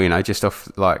bin, or just off,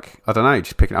 like, I don't know,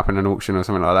 just picking it up in an auction or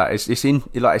something like that.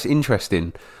 It's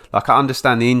interesting. Like, I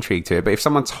understand the intrigue to it, but if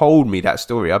someone told me that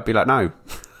story, I'd be like, no.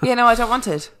 Yeah, no, I don't want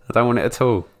it. I don't want it at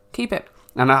all. Keep it.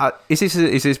 And is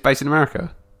this based in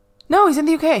America? No, he's in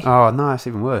the UK. Oh no, that's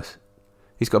even worse.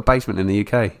 He's got a basement in the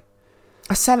UK.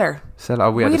 A cellar. Cellar.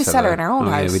 Oh, we had a cellar in our own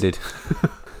house. Yeah, we did.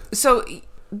 So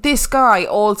this guy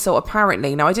also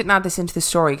apparently, now I didn't add this into the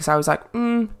story because I was like,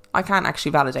 I can't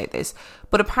actually validate this,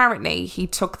 but apparently he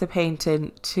took the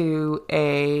painting to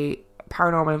a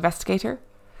paranormal investigator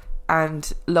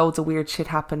and loads of weird shit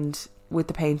happened with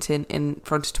the painting in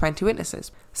front of 20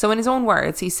 witnesses. So in his own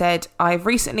words, he said, I've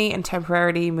recently and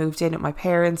temporarily moved in with my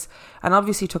parents and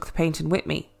obviously took the painting with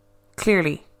me.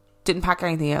 Clearly. Didn't pack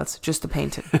anything else, just the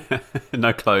painting.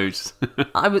 No clothes.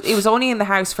 It was only in the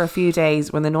house for a few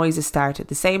days when the noises started,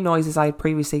 the same noises I had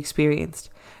previously experienced.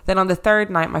 Then on the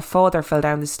third night, my father fell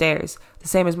down the stairs, the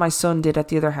same as my son did at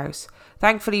the other house.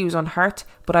 Thankfully, he was unhurt,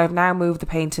 but I have now moved the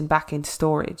painting back into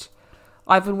storage.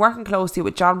 I've been working closely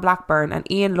with John Blackburn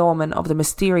and Ian Lohman of the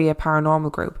Mysteria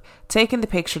Paranormal Group, taking the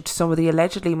picture to some of the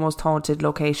allegedly most haunted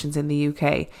locations in the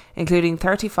UK, including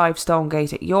 35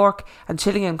 Stonegate at York and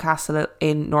Chillingham Castle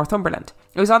in Northumberland.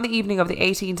 It was on the evening of the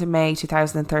 18th of May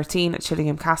 2013 at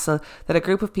Chillingham Castle that a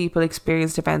group of people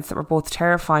experienced events that were both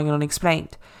terrifying and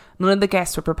unexplained. None of the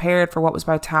guests were prepared for what was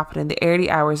about to happen in the early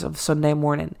hours of Sunday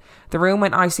morning. The room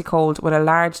went icy cold when a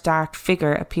large dark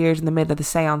figure appeared in the middle of the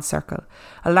seance circle.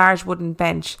 A large wooden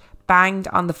bench banged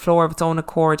on the floor of its own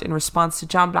accord in response to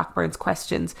John Blackburn's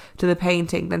questions to the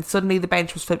painting. Then suddenly the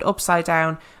bench was flipped upside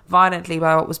down violently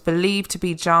by what was believed to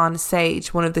be John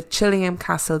Sage, one of the Chillingham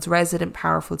Castle's resident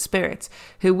powerful spirits,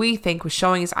 who we think was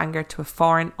showing his anger to a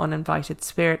foreign uninvited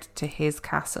spirit to his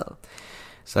castle.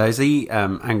 So is he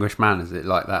anguished man? Is it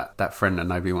like that friend that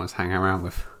nobody wants to hang around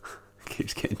with?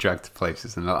 Keeps getting dragged to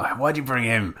places and like, why'd you bring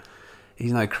him?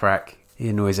 He's no crack. He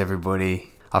annoys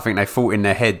everybody. I think they thought in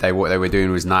their head what they were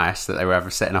doing was nice, that they were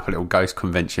setting up a little ghost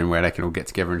convention where they can all get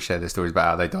together and share their stories about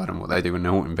how they died and what they do when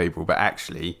they're haunting people. But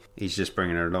actually, he's just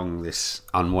bringing along this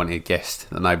unwanted guest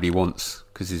that nobody wants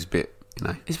because he's a bit,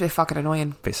 he's a bit fucking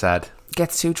annoying. A bit sad.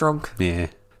 Gets too drunk. Yeah.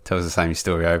 Tells the same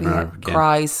story over and over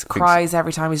again. Cries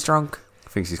every time he's drunk.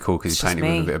 Thinks he's cool because he's painting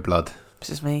with a bit of blood. It's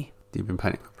just me. You've been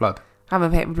painting with blood? I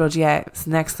haven't painted with blood yet. It's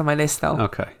next on my list, though.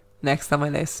 Okay. Next on my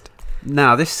list.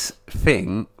 Now, this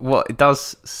thing, what it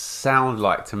does sound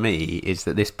like to me is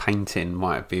that this painting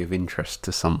might be of interest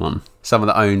to someone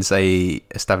that owns a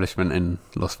establishment in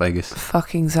Las Vegas.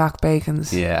 Fucking Zach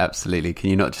Bacon's. Yeah, absolutely. Can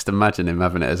you not just imagine him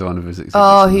having it as one of his exhibits?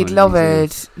 Oh, he'd love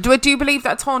it. Do you believe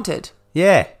that's haunted?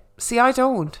 Yeah. See, I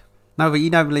don't. No, but you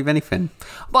don't believe anything.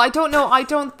 But I don't know. I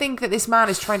don't think that this man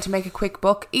is trying to make a quick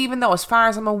buck, even though, as far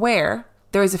as I'm aware,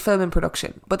 there is a film in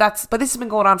production. But this has been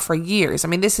going on for years. I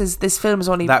mean, this film is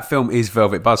only... That film is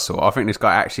Velvet Buzzsaw. I think this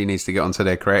guy actually needs to get onto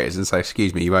their creators and say,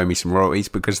 excuse me, you owe me some royalties,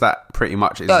 because that pretty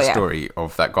much is the story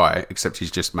of that guy, except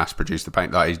he's just mass-produced the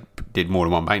paint. Like, he did more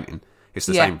than one painting. It's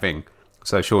the same thing.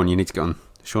 So, Sean, you need to get on...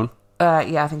 Sean?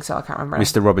 Yeah, I think so. I can't remember.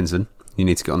 Mr. Robinson. You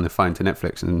need to get on the phone to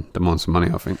Netflix and demand some money,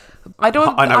 I think. I know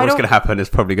what's going to happen. It's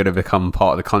probably going to become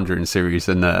part of the Conjuring series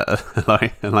and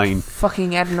Elaine.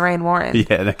 Fucking Ed and Lorraine Warren.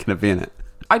 Yeah, they're going to be in it.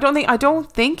 I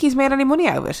don't think he's made any money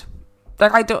out of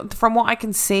it. From what I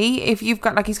can see, if you've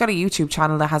got, he's got a YouTube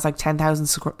channel that has 10,000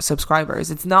 subscribers.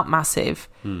 It's not massive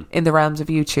in the realms of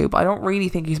YouTube. I don't really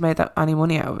think he's made any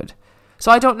money out of it.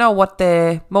 So I don't know what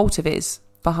the motive is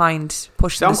behind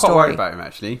pushing the story. I'm quite worried about him,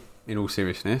 actually, in all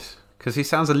seriousness. Because he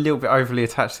sounds a little bit overly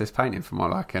attached to this painting from my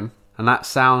liking. And that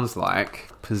sounds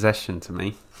like possession to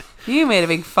me. You made a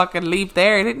big fucking leap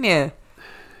there, didn't you?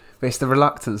 But it's the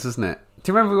reluctance, isn't it?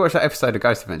 Do you remember we watched that episode of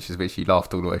Ghost Adventures, which you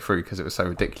laughed all the way through because it was so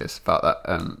ridiculous, about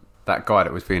that guy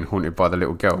that was being haunted by the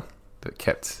little girl that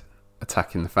kept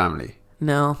attacking the family?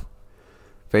 No.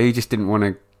 But he just didn't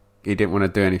want to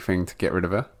do anything to get rid of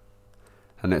her.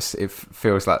 And it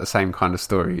feels like the same kind of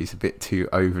story. He's a bit too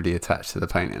overly attached to the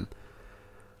painting.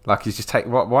 Like, he's just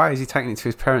why is he taking it to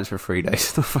his parents for 3 days?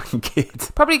 It's not a fucking kid.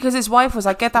 Probably because his wife was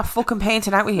like, get that fucking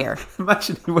painting out of here.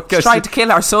 Imagine he tried to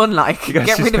kill our son, he goes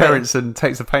get to rid his of parents it. and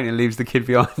takes the painting and leaves the kid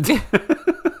behind.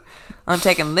 I'm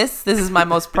taking this. This is my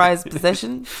most prized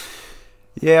possession.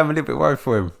 Yeah, I'm a little bit worried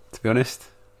for him, to be honest.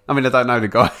 I mean, I don't know the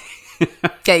guy.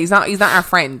 Yeah, he's not our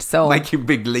friend, so making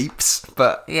big leaps,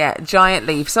 but yeah, giant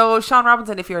leaps. So Sean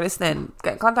Robinson, if you're listening,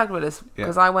 get in contact with us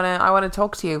because I wanna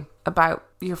talk to you about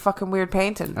your fucking weird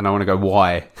painting. And I want to go,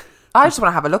 why? I just want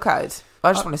to have a look at it.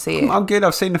 I just want to see it. I'm good.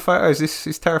 I've seen the photos. This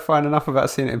is terrifying enough about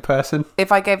seeing it in person.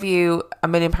 If I gave you £1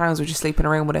 million, would you sleep in a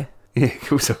room with it? Yeah, of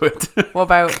course I would. What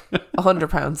about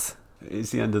 £100?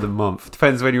 It's the end of the month.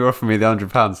 Depends when you offer me the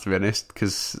 £100, to be honest,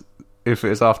 because If it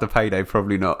was after payday,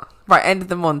 probably not. Right, end of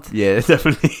the month. Yeah,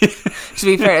 definitely. To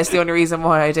be fair, that's the only reason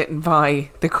why I didn't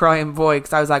buy The Crying Boy,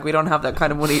 because I was like, we don't have that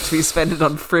kind of money to be spending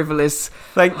on frivolous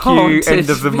Thank you, haunted end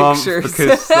of the month, pictures.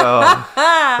 because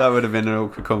that would have been an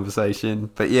awkward conversation.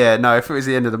 But yeah, no, if it was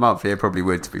the end of the month, yeah, it probably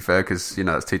would, to be fair, because, you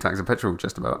know, it's 2 tanks of petrol,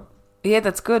 just about. Yeah,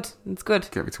 that's good. That's good.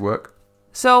 Get me to work.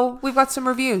 So, we've got some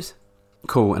reviews.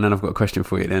 Cool, and then I've got a question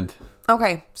for you at the end.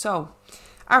 Okay, so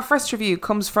our first review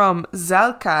comes from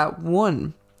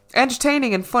Zalka1.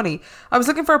 Entertaining and funny. I was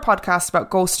looking for a podcast about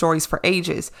ghost stories for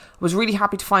ages. I was really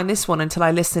happy to find this one until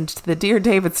I listened to the Dear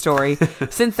David story.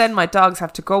 Since then, my dogs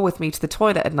have to go with me to the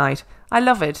toilet at night. I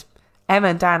love it. Emma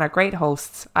and Dan are great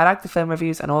hosts. I like the film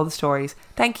reviews and all the stories.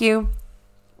 Thank you.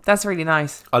 That's really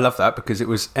nice. I love that because it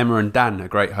was Emma and Dan, a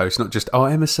great host, not just, oh,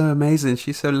 Emma's so amazing,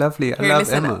 she's so lovely, I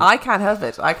love Emma. I can't help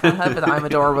it. I can't help it that I'm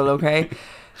adorable, okay?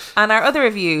 And our other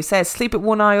review says, sleep with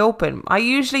one eye open. I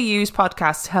usually use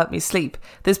podcasts to help me sleep.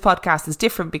 This podcast is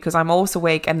different because I'm always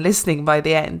awake and listening by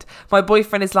the end. My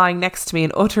boyfriend is lying next to me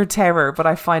in utter terror, but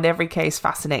I find every case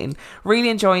fascinating. Really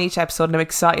enjoying each episode and I'm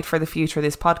excited for the future of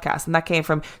this podcast. And that came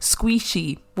from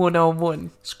Squishy101.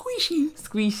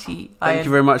 Squishy. Thank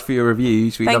you very much for your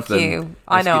reviews. We love them. Thank you.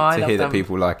 I know, I love them. It's good to hear that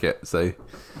people like it. So,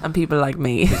 and people like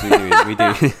me. We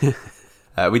do.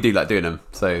 We do like doing them,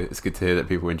 so it's good to hear that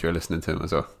people enjoy listening to them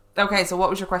as well. Okay, so what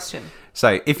was your question?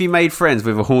 So, if you made friends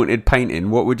with a haunted painting,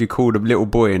 what would you call the little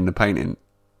boy in the painting?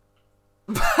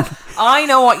 I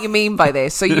know what you mean by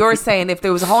this. So you're saying if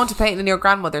there was a haunted painting in your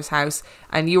grandmother's house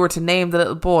and you were to name the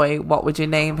little boy, what would you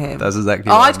name him? That's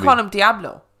exactly what I I'd call him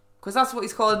Diablo, because that's what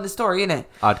he's called in the story, isn't it?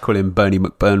 I'd call him Bernie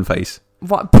McBurnface.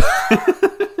 What?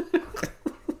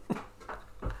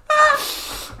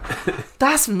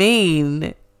 That's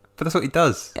mean. But that's what he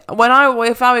does.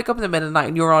 If I wake up in the middle of the night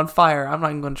and you're on fire, I'm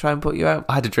not even going to try and put you out.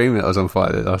 I had a dream that I was on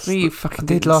fire. No, you fucking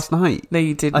did last night. No,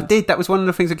 you didn't. I did. That was one of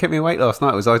the things that kept me awake last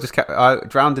night. I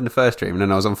drowned in the first dream and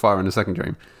then I was on fire in the second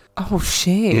dream. Oh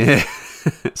shit! Yeah.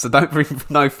 So don't bring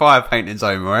no fire paintings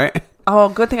home, all right? Oh,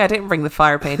 good thing I didn't bring the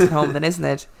fire painting home, then, isn't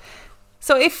it?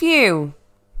 So if you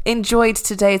enjoyed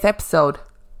today's episode,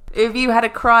 if you had a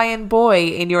crying boy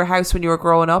in your house when you were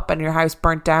growing up and your house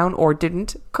burnt down or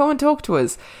didn't, come and talk to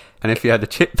us. And if you had a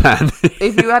chip ban.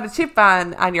 If you had a chip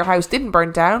ban and your house didn't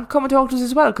burn down, come and talk to us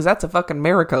as well, because that's a fucking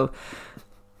miracle.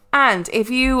 And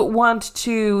if you want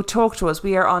to talk to us,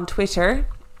 we are on Twitter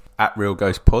at Real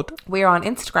Ghost Pod. We are on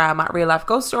Instagram at Real Life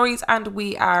Ghost Stories, and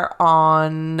we are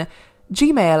on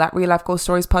Gmail at Real Life Ghost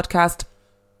Stories Podcast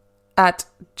at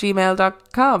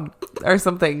gmail.com or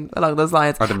something along those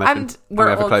lines. I'd imagine. And we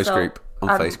have a closed group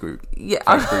on Facebook. Yeah.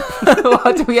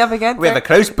 What do we have again? We have a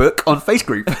closed book on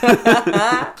Facebook.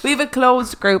 We have a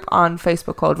closed group on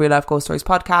Facebook called Real Life Ghost Stories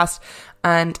Podcast,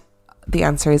 and the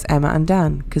answer is Emma and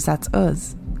Dan, because that's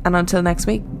us. And until next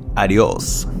week.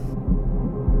 Adios.